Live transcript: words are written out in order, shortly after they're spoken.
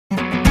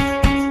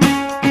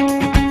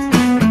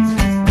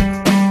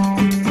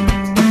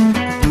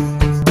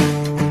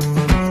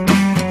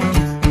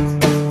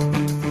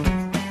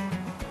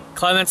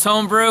Clements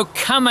Homebrew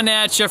coming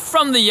at you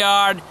from the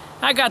yard.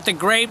 I got the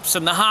grapes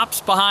and the hops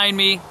behind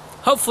me.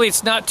 Hopefully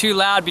it's not too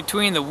loud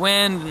between the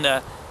wind and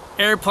the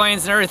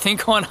airplanes and everything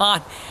going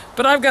on.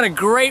 But I've got a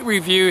great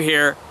review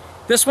here.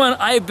 This one,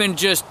 I've been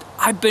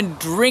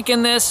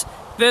drinking this.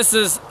 This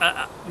is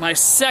my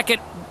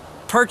second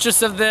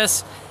purchase of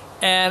this,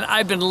 and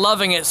I've been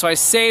loving it. So I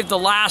saved the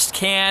last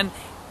can.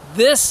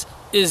 This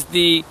is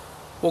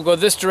we'll go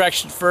this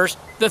direction first,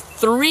 the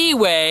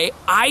three-way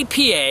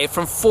IPA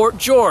from Fort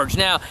George.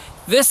 Now,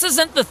 this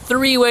isn't the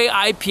three-way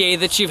IPA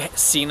that you've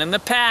seen in the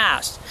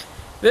past.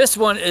 This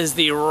one is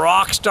the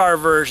Rockstar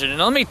version. And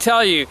let me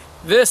tell you,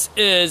 this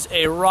is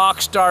a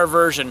Rockstar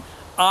version.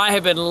 I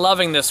have been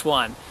loving this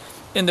one.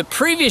 In the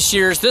previous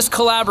years, this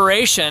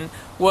collaboration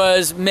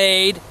was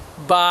made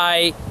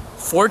by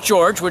Fort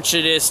George, which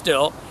it is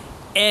still,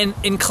 and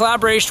in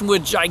collaboration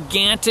with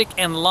Gigantic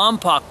and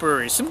Lompoc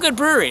breweries, some good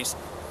breweries.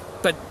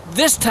 But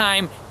this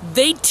time,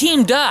 they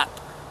teamed up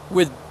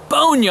with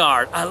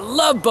Boneyard. I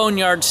love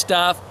Boneyard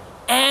stuff,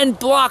 and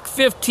Block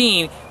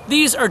 15.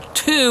 These are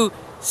two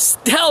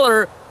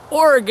stellar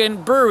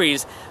Oregon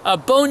breweries.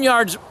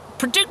 Boneyard's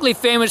particularly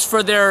famous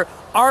for their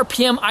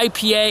RPM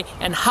IPA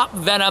and Hop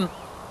Venom,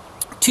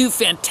 two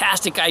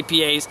fantastic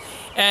IPAs.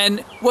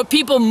 And what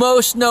people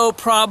most know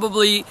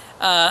probably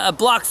a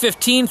Block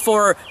 15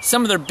 for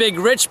some of their big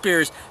rich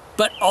beers,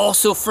 but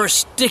also for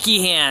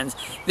Sticky Hands.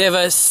 They have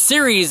a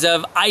series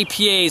of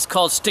IPAs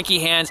called Sticky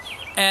Hands,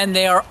 and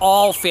they are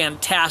all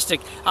fantastic.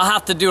 I'll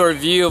have to do a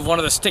review of one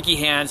of the Sticky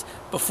Hands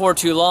before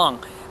too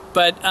long.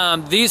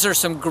 But these are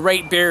some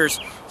great beers.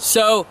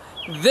 So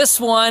this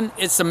one,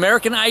 it's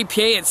American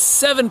IPA. It's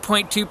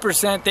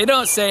 7.2%. They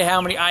don't say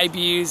how many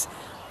IBUs.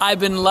 I've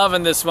been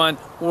loving this one.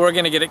 We're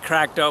gonna get it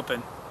cracked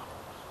open.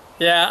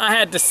 Yeah, I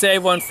had to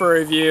save one for a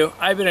review.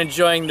 I've been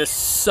enjoying this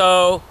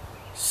so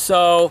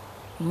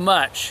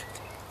much.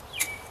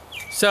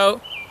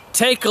 So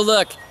take a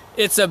look.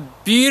 It's a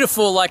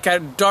beautiful, like a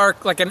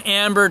dark, like an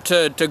amber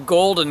to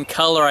golden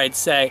color, I'd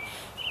say.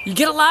 You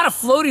get a lot of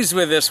floaties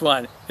with this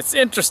one. It's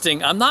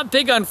interesting. I'm not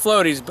big on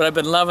floaties, but I've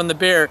been loving the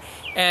beer.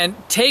 And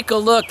take a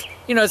look.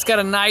 You know, it's got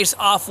a nice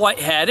off-white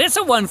head. It's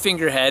a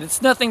one-finger head.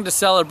 It's nothing to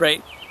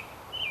celebrate,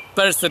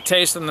 but it's the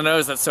taste on the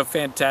nose that's so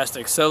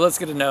fantastic. So let's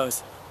get a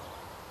nose.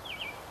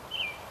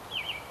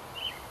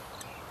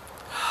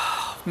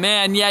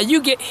 Man, yeah,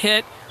 you get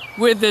hit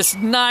with this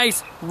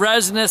nice,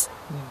 resinous,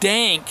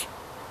 dank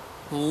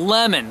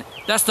lemon.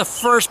 That's the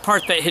first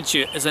part that hits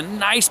you, is a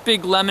nice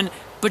big lemon,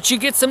 but you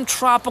get some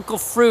tropical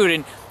fruit,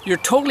 and you're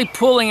totally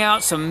pulling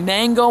out some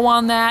mango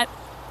on that.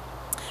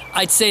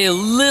 I'd say a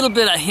little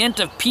bit, a hint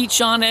of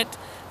peach on it.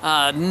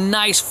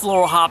 Nice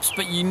floral hops,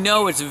 but you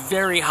know it's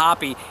very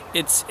hoppy.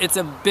 It's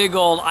a big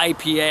old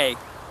IPA.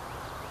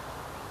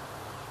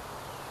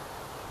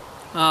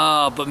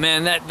 Oh, but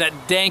man, that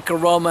dank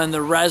aroma and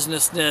the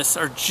resinousness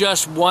are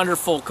just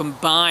wonderful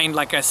combined,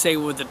 like I say,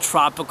 with the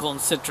tropical and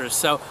citrus.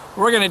 So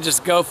we're gonna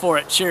just go for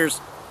it. Cheers.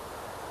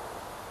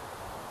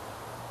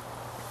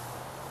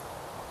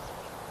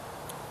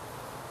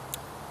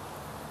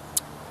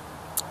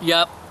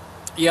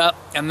 Yep,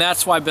 and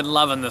that's why I've been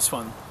loving this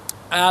one.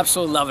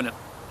 Absolutely loving it.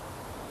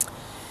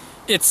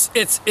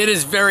 It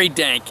is very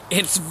dank.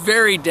 It's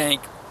very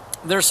dank.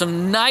 There's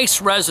some nice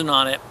resin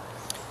on it.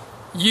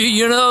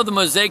 You know the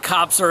mosaic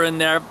hops are in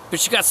there,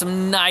 but you got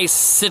some nice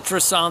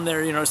citrus on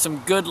there, you know, some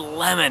good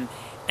lemon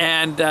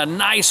and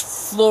nice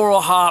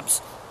floral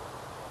hops.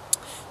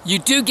 You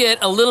do get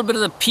a little bit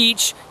of the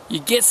peach, you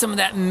get some of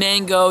that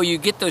mango, you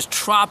get those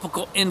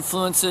tropical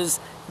influences.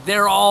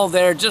 They're all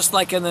there, just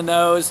like in the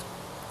nose.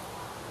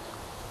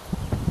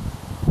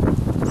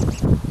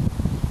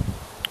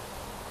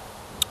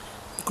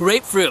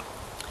 Grapefruit.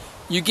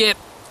 You get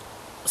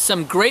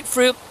some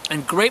grapefruit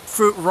and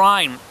grapefruit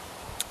rind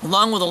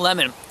along with a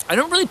lemon. I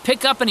don't really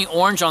pick up any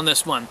orange on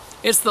this one.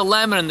 It's the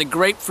lemon and the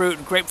grapefruit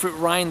and grapefruit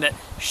rind that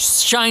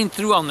shine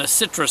through on the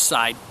citrus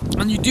side.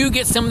 And you do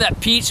get some of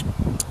that peach.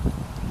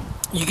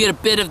 You get a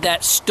bit of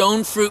that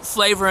stone fruit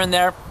flavor in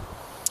there.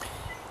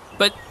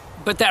 But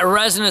that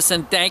resinous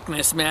and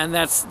dankness, man,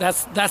 that's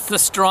the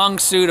strong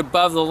suit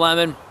above the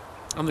lemon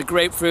and the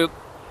grapefruit.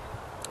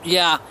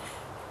 Yeah,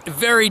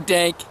 very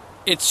dank.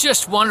 It's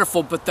just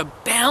wonderful, but the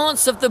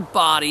balance of the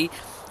body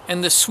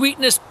and the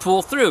sweetness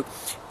pull through.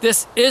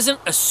 This isn't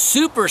a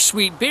super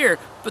sweet beer,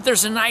 but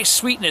there's a nice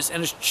sweetness,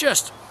 and it's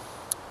just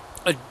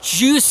a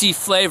juicy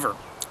flavor.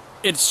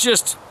 It's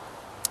just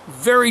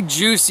very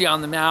juicy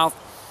on the mouth,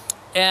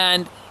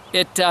 and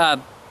it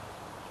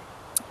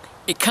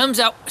comes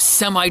out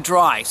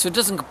semi-dry, so it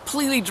doesn't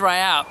completely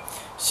dry out.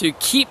 So you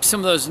keep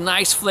some of those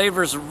nice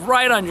flavors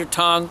right on your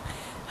tongue.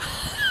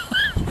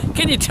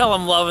 Can you tell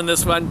I'm loving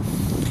this one?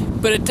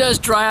 But it does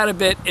dry out a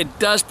bit. It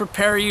does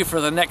prepare you for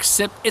the next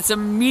sip. It's a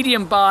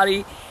medium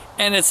body,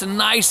 and it's a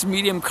nice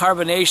medium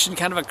carbonation,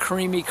 kind of a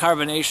creamy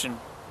carbonation.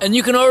 And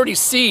you can already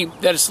see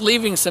that it's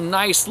leaving some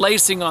nice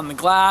lacing on the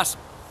glass.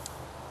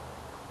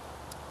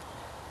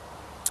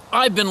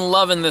 I've been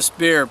loving this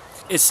beer.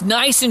 It's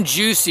nice and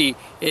juicy.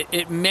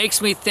 It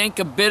makes me think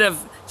a bit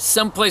of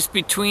someplace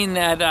between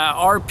that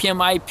RPM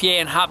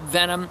IPA and Hop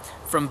Venom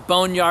from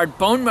Boneyard.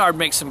 Boneyard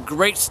makes some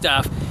great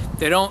stuff.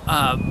 They don't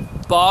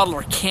bottle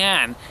or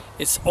can.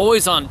 It's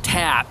always on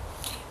tap,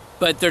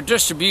 but their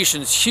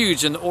distribution is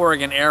huge in the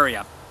Oregon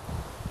area.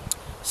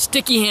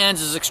 Sticky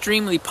Hands is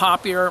extremely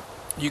popular.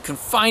 You can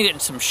find it in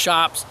some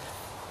shops.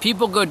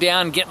 People go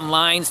down and get in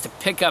lines to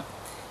pick up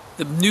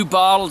the new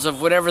bottles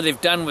of whatever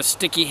they've done with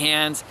Sticky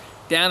Hands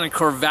down in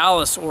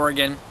Corvallis,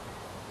 Oregon.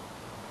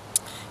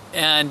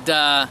 And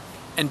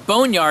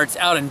Boneyard's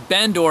out in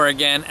Bend,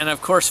 Oregon. And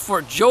of course,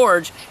 Fort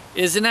George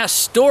is in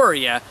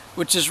Astoria,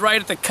 which is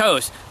right at the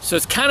coast. So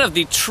it's kind of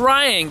the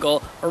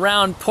triangle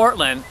around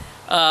Portland,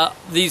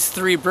 these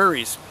three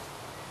breweries.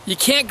 You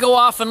can't go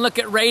off and look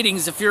at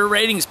ratings if you're a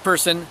ratings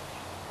person.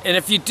 And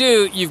if you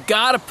do, you've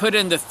got to put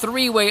in the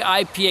three-way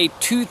IPA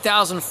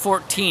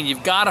 2014.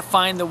 You've got to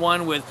find the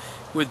one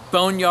with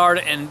Boneyard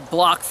and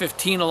Block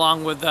 15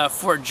 along with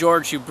Fort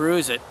George who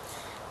brews it.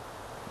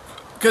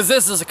 Because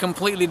this is a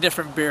completely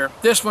different beer.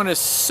 This one is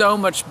so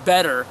much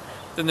better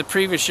than the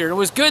previous year. It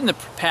was good in the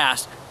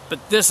past,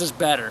 but this is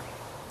better.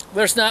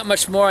 There's not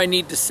much more I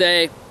need to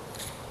say.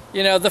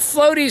 You know, the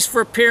floaties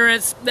for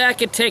appearance, that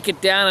could take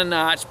it down a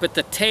notch, but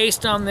the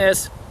taste on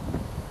this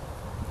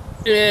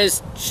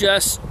is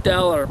just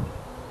stellar.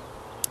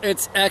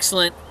 It's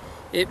excellent.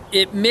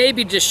 It may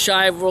be just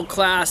shy of world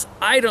class.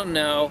 I don't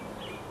know.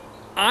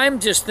 I'm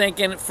just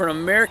thinking for an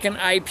American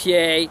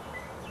IPA,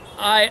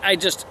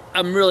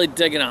 I'm really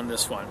digging on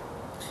this one.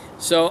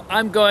 So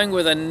I'm going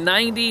with a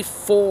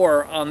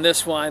 94 on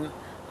this one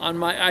on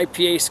my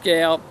IPA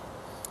scale.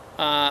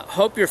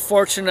 Hope you're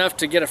fortunate enough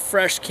to get a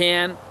fresh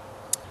can.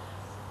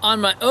 On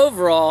my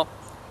overall,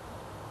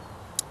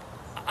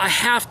 I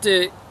have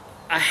to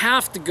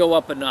go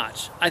up a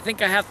notch. I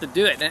think I have to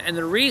do it. And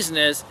the reason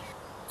is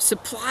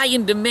supply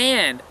and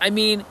demand. I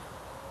mean,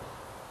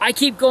 I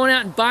keep going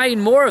out and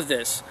buying more of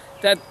this.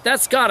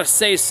 That's got to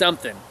say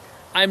something.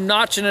 I'm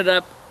notching it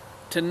up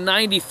to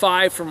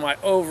 95 for my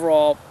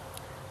overall.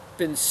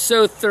 Been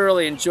so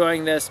thoroughly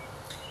enjoying this.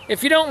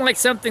 If you don't like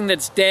something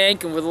that's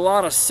dank and with a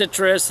lot of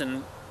citrus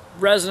and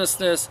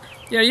resinousness,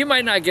 you know, you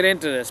might not get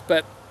into this,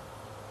 but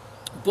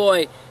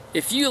boy,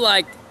 if you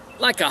like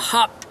a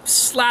hop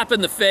slap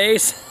in the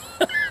face,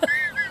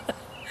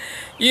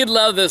 you'd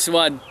love this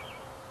one.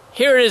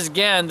 Here it is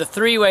again, the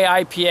three-way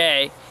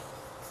IPA.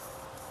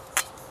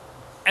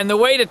 And the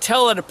way to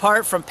tell it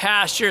apart from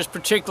past years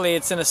particularly,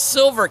 it's in a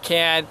silver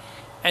can,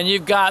 and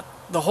you've got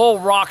the whole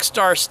rock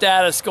star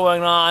status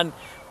going on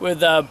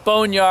with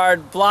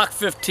Boneyard, Block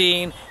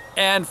 15,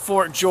 and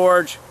Fort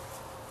George.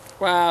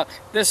 Wow,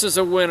 this is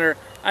a winner.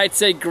 I'd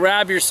say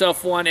grab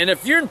yourself one. And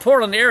if you're in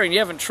Portland area and you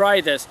haven't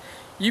tried this,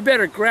 you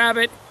better grab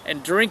it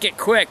and drink it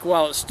quick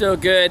while it's still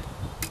good.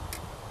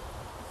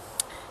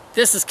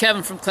 This is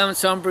Kevin from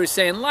Clement's Homebrew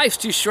saying life's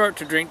too short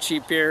to drink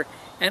cheap beer,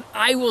 and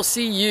I will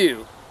see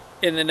you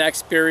in the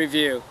next beer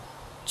review.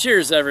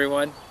 Cheers,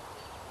 everyone.